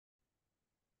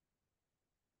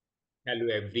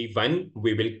Hello everyone,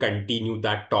 we will continue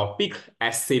the topic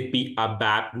SAP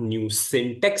ABAP new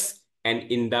syntax, and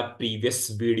in the previous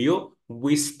video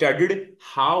we studied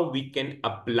how we can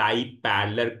apply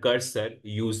parallel cursor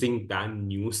using the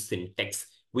new syntax.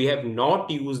 We have not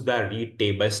used the read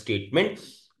table statement.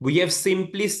 We have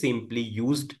simply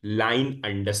used line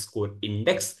underscore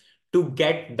index to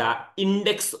get the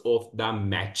index of the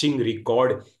matching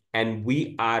record, and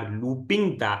we are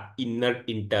looping the inner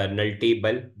internal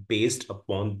table based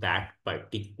upon that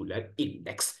particular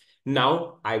index.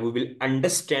 Now I will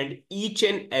understand each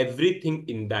and everything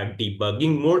in the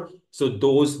debugging mode. So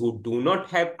those who do not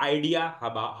have idea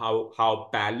about how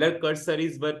parallel cursor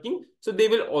is working, so they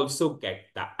will also get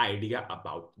the idea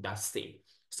about the same.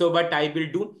 So what I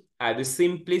will do, I will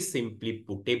simply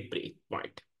put a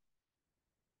breakpoint.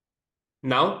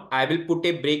 Now I will put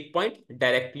a breakpoint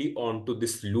directly onto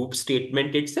this loop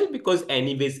statement itself, because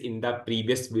anyways in the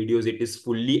previous videos it is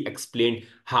fully explained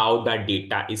how the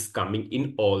data is coming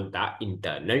in all the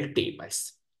internal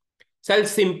tables. So I'll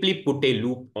simply put a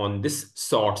loop on this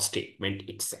sort statement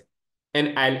itself.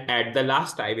 And at the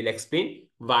last I will explain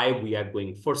why we are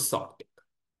going for sorting.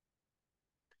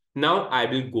 Now I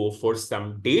will go for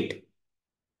some date.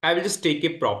 I will just take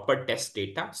a proper test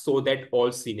data so that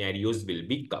all scenarios will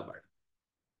be covered.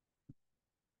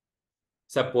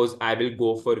 Suppose I will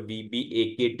go for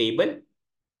VBAK table.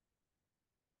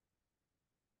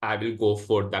 I will go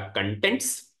for the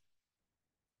contents.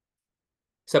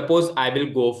 Suppose I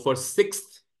will go for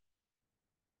 6th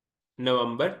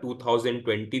November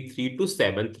 2023 to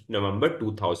 7th November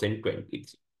 2023.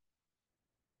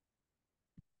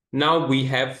 Now we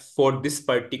have, for this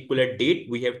particular date,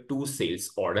 we have two sales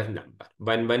order number,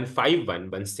 115,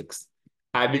 116.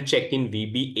 I will check in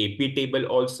VBAP table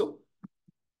also.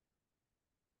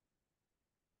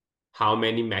 How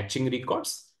many matching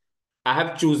records? I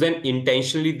have chosen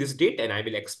intentionally this date and I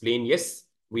will explain. Yes,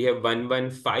 we have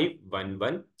 115,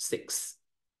 116.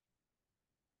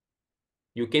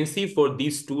 You can see for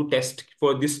these two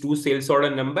sales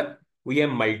order number, we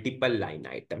have multiple line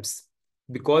items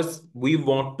because we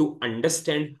want to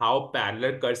understand how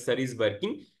parallel cursor is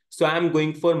working. So I'm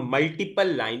going for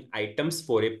multiple line items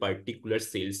for a particular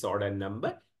sales order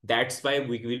number. That's why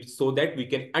we will, so that we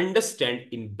can understand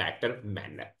in better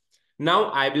manner.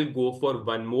 Now I will go for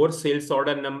one more sales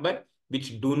order number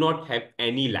which do not have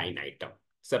any line item.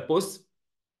 Suppose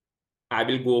I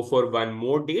will go for one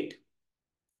more date.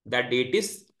 The date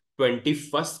is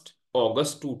 21st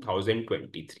August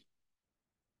 2023.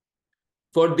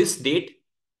 For this date,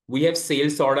 we have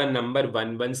sales order number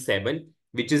 117,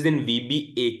 which is in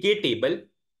VBAK table,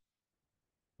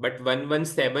 but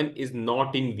 117 is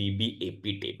not in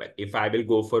VBAP table. If I will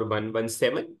go for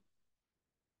 117,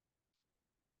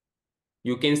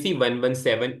 you can see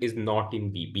 117 is not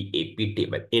in VBAP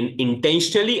table.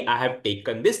 Intentionally, I have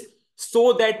taken this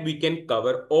so that we can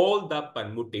cover all the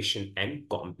permutation and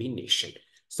combination.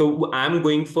 So I'm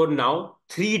going for now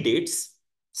 3 dates,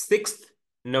 6th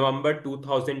November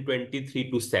 2023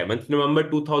 to 7th November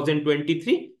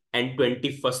 2023 and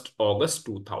 21st August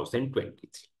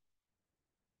 2023.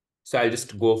 So I'll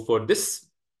just go for this.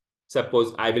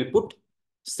 Suppose I will put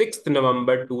 6th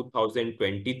November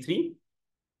 2023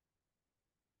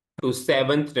 to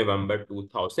 7th November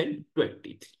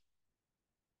 2023.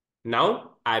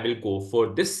 Now I will go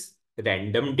for this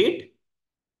random date.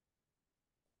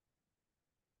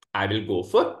 I will go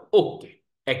for OK,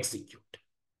 execute.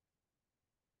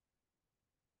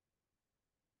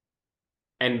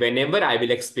 And whenever I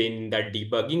will explain in the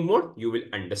debugging mode, you will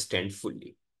understand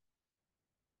fully.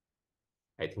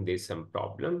 I think there's some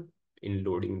problem in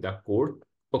loading the code.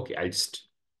 Okay, I'll just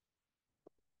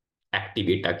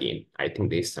activate again. I think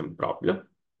there's some problem.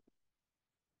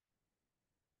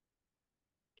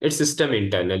 It's system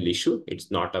internal issue. It's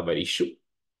not our issue.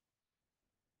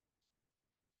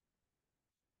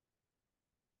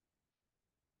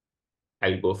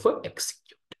 I'll go for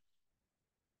execute.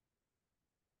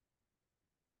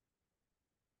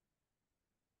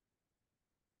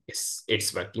 Yes,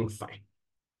 it's working fine.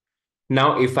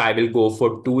 Now, if I will go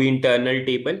for two internal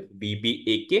table,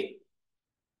 VBAK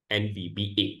and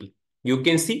VBAP, you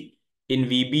can see in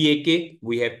VBAK,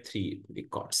 we have 3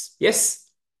 records.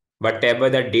 Yes, whatever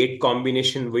the date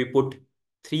combination we put,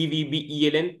 3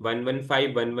 VBELN,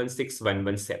 115, 116,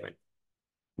 117.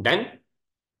 Done.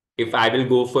 If I will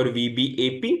go for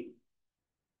VBAP,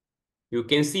 you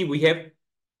can see we have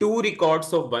 2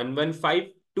 records of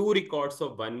 115, 2 records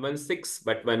of 116,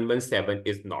 but 117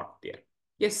 is not there.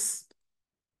 Yes,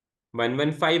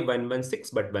 115,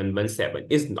 116, but 117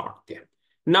 is not there.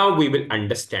 Now we will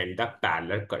understand the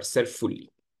parallel cursor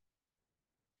fully.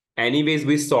 Anyways,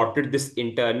 we sorted this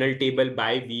internal table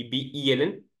by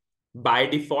VBELN. By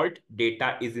default,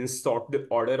 data is in sorted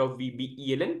order of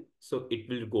VBELN. So it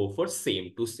will go for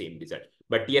same to same result.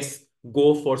 But yes,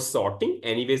 go for sorting.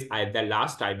 Anyways, at the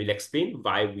last, I will explain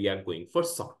why we are going for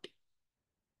sorting.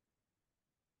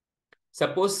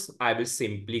 Suppose I will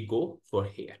simply go for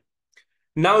here.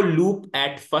 Now loop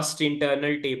at first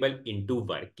internal table into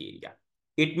work area.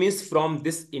 It means from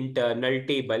this internal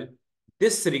table,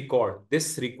 this record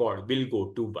will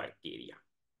go to work area.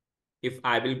 If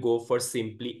I will go for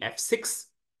simply F6,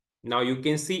 now you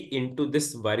can see into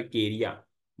this work area,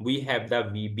 we have the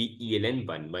VBELN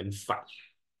 115.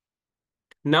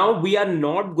 Now we are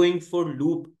not going for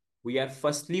loop. We are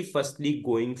firstly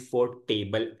going for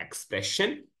table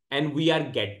expression, and we are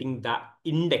getting the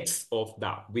index of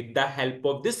the, with the help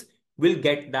of this, we'll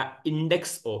get the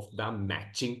index of the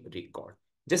matching record.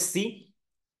 Just see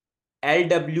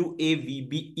LWAVBEAVBELN,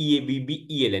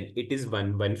 it is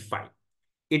 115.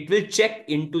 It will check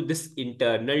into this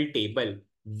internal table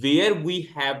where we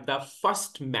have the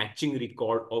first matching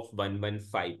record of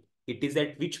 115. It is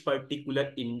at which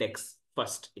particular index?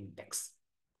 First index.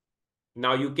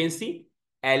 Now you can see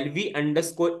LV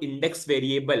underscore index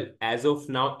variable, as of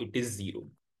now it is 0.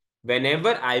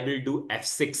 Whenever I will do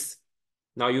F6,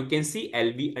 now you can see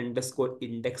LV underscore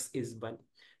index is 1.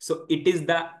 So it is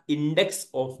the index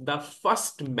of the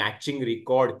first matching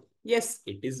record. Yes,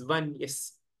 it is 1.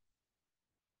 Yes.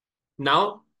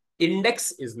 Now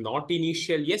index is not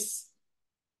initial. Yes.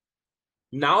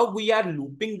 Now we are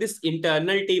looping this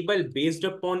internal table based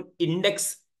upon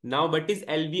index. Now what is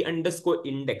LV underscore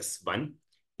index? 1.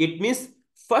 It means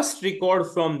first record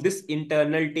from this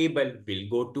internal table will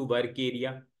go to work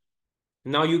area.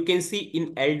 Now you can see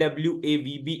in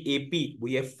LWAVBAP,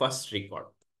 we have first record.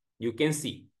 You can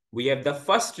see we have the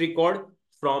first record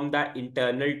from the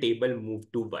internal table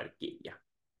moved to work area.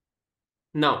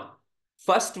 Now,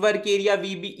 first work area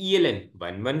VBELN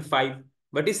 115.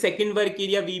 What is second work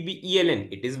area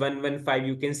VBELN? It is 115.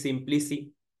 You can simply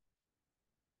see.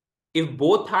 If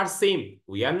both are same,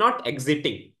 we are not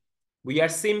exiting. We are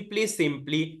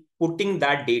simply putting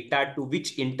that data to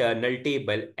which internal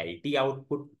table? LT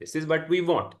output. This is what we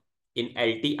want in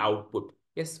LT output.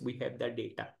 Yes, we have the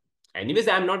data. Anyways,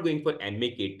 I'm not going for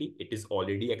MAKT. It is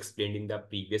already explained in the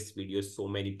previous videos so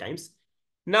many times.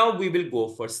 Now we will go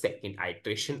for second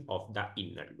iteration of the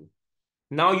inner loop.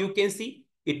 Now you can see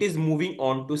it is moving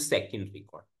on to second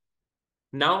record.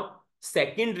 Now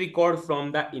second record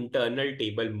from the internal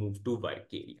table move to work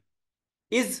area.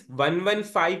 Is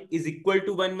 115 is equal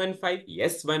to 115?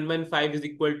 Yes, 115 is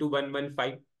equal to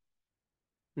 115.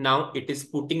 Now it is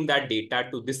putting that data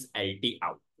to this LT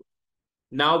output.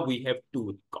 Now we have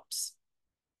two records.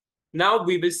 Now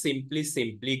we will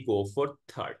simply go for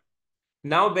third.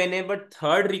 Now whenever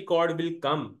third record will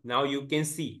come, now you can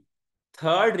see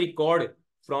third record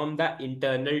from the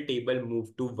internal table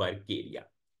move to work area.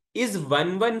 Is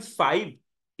 115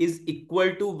 is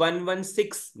equal to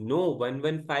 116? No,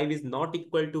 115 is not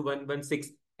equal to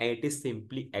 116, and it is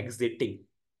simply exiting.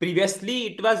 Previously,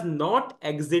 it was not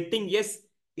exiting. Yes,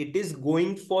 it is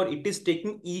going for, it is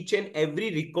taking each and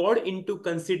every record into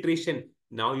consideration.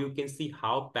 Now you can see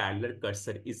how parallel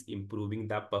cursor is improving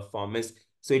the performance.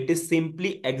 So it is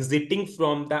simply exiting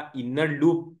from the inner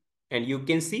loop. And you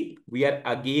can see we are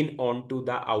again on to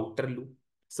the outer loop.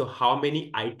 So how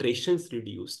many iterations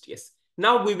reduced? Yes.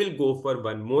 Now we will go for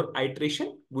one more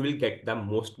iteration. We will get the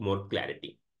more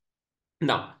clarity.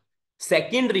 Now,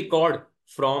 second record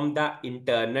from the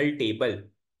internal table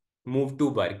move to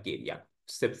work area.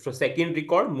 So for second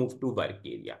record move to work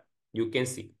area. You can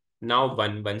see now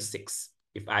 116.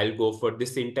 If I'll go for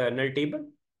this internal table,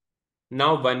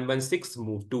 now 116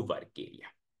 move to work area.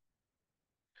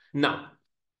 Now,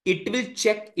 it will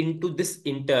check into this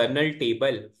internal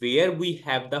table where we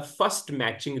have the first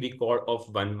matching record of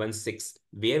 116.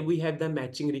 Where we have the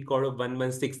matching record of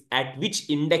 116 at which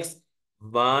index?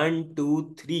 1,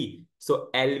 2, 3. So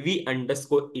LV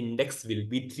underscore index will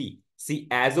be 3. See,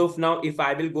 as of now, if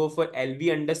I will go for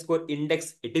LV underscore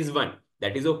index, it is 1.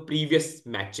 That is of previous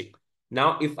matching.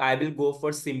 Now, if I will go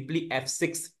for simply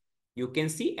F6, you can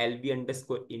see LV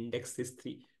underscore index is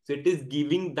 3. So it is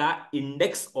giving the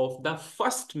index of the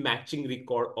first matching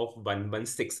record of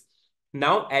 116.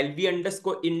 Now LV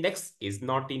underscore index is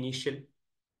not initial.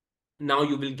 Now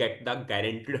you will get the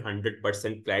guaranteed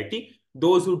 100% clarity.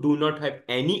 Those who do not have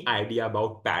any idea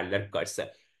about parallel cursor.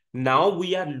 Now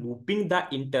we are looping the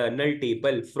internal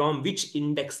table from which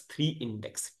index? 3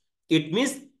 index. It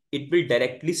means it will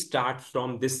directly start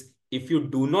from this. If you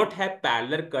do not have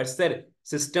parallel cursor,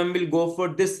 system will go for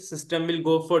this, system will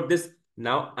go for this.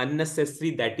 Now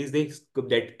unnecessary, that is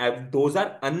those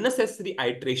are unnecessary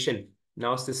iteration.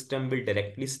 Now system will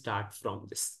directly start from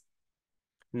this.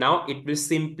 Now it will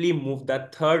simply move the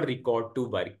third record to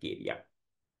work area.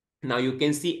 Now you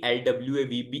can see LWA,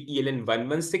 VB, ELN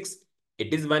 116.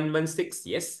 It is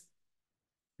 116, yes.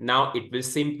 Now it will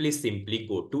simply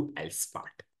go to else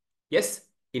part. Yes,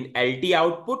 in LT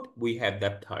output, we have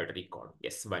the third record.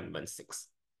 Yes, 116.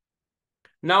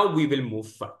 Now we will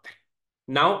move further.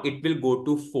 Now it will go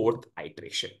to fourth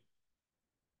iteration.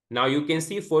 Now you can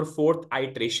see for fourth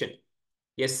iteration.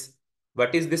 Yes,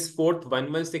 what is this fourth?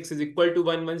 116 is equal to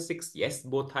 116. Yes,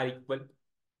 both are equal.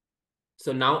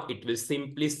 So now it will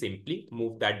simply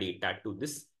move the data to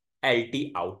this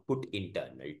LT output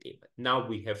internal table. Now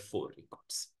we have 4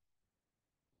 records.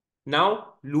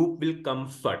 Now loop will come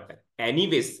further.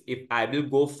 Anyways, if I will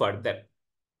go further,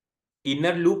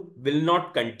 inner loop will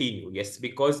not continue. Yes,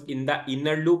 because in the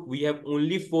inner loop, we have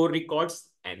only 4 records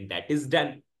and that is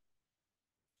done.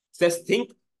 Just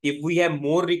think, if we have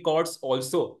more records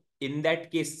also, in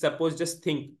that case, suppose just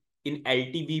think in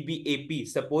LTVB AP,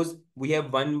 suppose we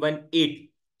have 118.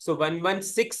 So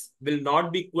 116 will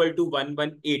not be equal to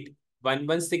 118.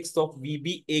 116 of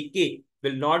VBAK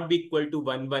will not be equal to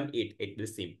 118. It will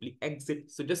simply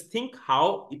exit. So just think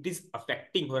how it is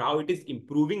affecting or how it is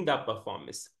improving the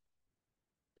performance.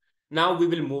 Now we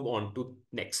will move on to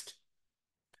next.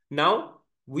 Now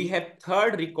we have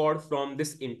third record from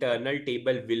this internal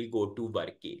table will go to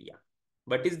work area.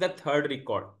 What is the third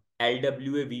record?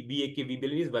 LWA, VBAK,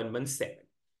 VBLN is 117.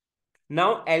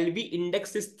 Now LV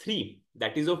index is 3.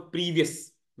 That is of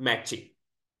previous matching.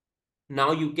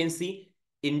 Now you can see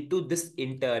into this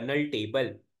internal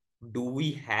table, do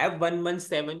we have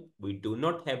 117? We do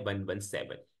not have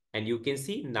 117. And you can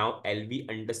see now LV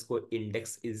underscore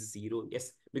index is 0.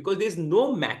 Yes, because there is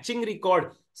no matching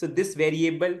record. So this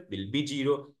variable will be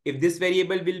 0. If this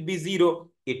variable will be 0,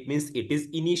 it means it is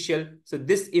initial. So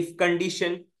this if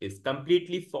condition is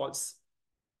completely false.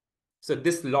 So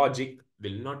this logic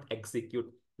will not execute.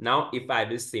 Now if I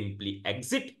will simply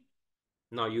exit,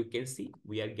 now you can see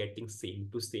we are getting same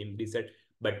to same result.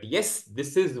 But yes,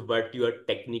 this is what your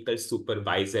technical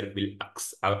supervisor will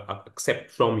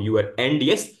accept from your end.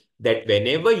 Yes, that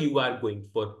whenever you are going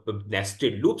for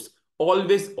nested loops,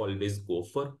 always go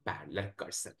for parallel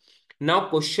cursor. Now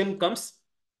question comes,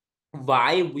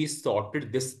 why we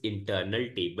sorted this internal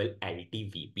table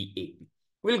LTVPAP?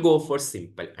 We'll go for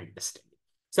simple understanding.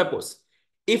 Suppose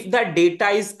if the data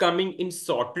is coming in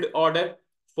sorted order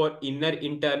for inner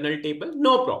internal table,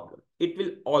 no problem. It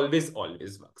will always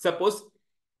work. Suppose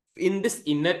in this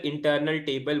inner internal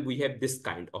table, we have this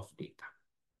kind of data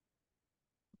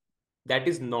that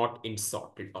is not in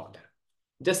sorted order.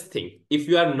 Just think, if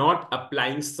you are not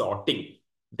applying sorting,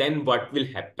 then what will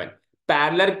happen?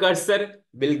 Parallel cursor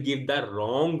will give the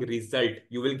wrong result.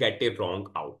 You will get a wrong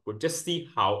output. Just see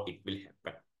how it will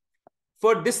happen.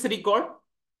 For this record,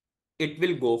 it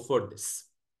will go for this.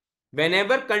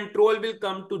 Whenever control will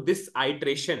come to this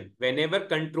iteration,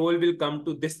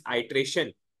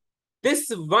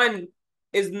 this 1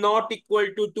 is not equal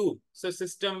to 2. So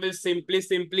system will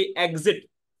simply exit.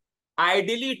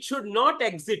 Ideally, it should not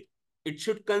exit. It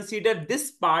should consider this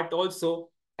part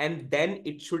also, and then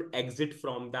it should exit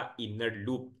from the inner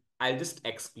loop. I'll just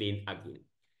explain again.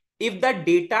 If the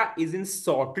data is in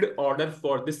sorted order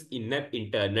for this inner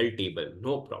internal table,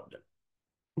 no problem.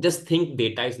 Just think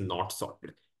data is not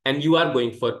sorted and you are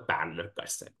going for parallel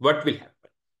cursor. What will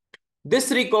happen? This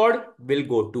record will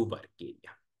go to work area.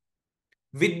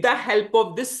 With the help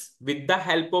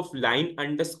of line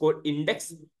underscore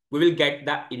index, we will get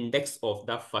the index of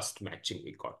the first matching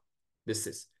record. This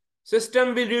is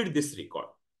system will read this record.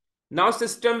 Now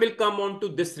system will come on to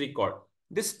this record.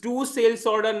 This 2 sales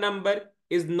order number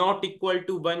is not equal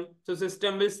to 1. So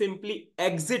system will simply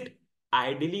exit.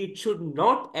 Ideally, it should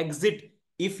not exit.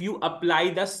 If you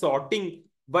apply the sorting,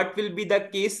 what will be the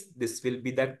case? This will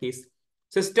be the case.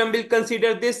 System will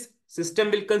consider this.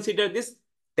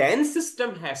 Then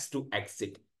system has to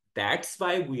exit. That's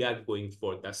why we are going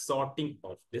for the sorting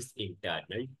of this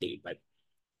internal table.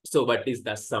 So what is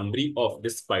the summary of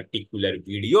this particular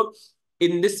video?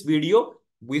 In this video,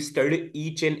 we studied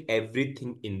each and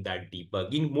everything in the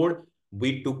debugging mode.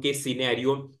 We took a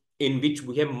scenario in which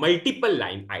we have multiple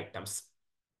line items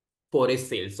for a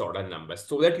sales order number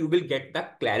so that you will get the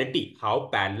clarity how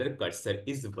parallel cursor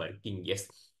is working. Yes.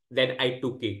 Then I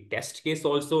took a test case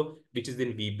also, which is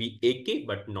in VBAK,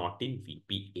 but not in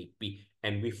VBAP.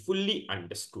 And we fully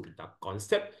understood the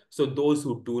concept. So those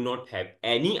who do not have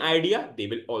any idea, they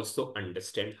will also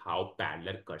understand how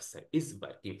parallel cursor is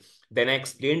working. Then I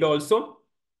explained also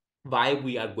why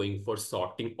we are going for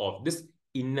sorting of this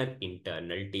inner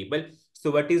internal table.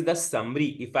 So what is the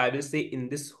summary? If I will say in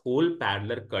this whole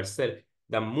parallel cursor,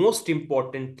 the most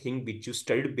important thing which you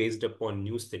studied based upon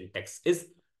new syntax is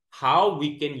how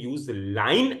we can use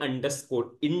line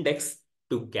underscore index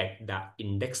to get the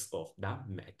index of the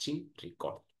matching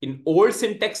record. In old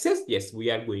syntaxes, yes, we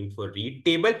are going for read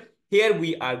table. Here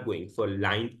we are going for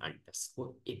line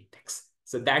underscore index.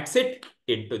 So that's it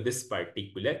into this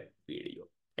particular video.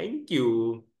 Thank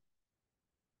you.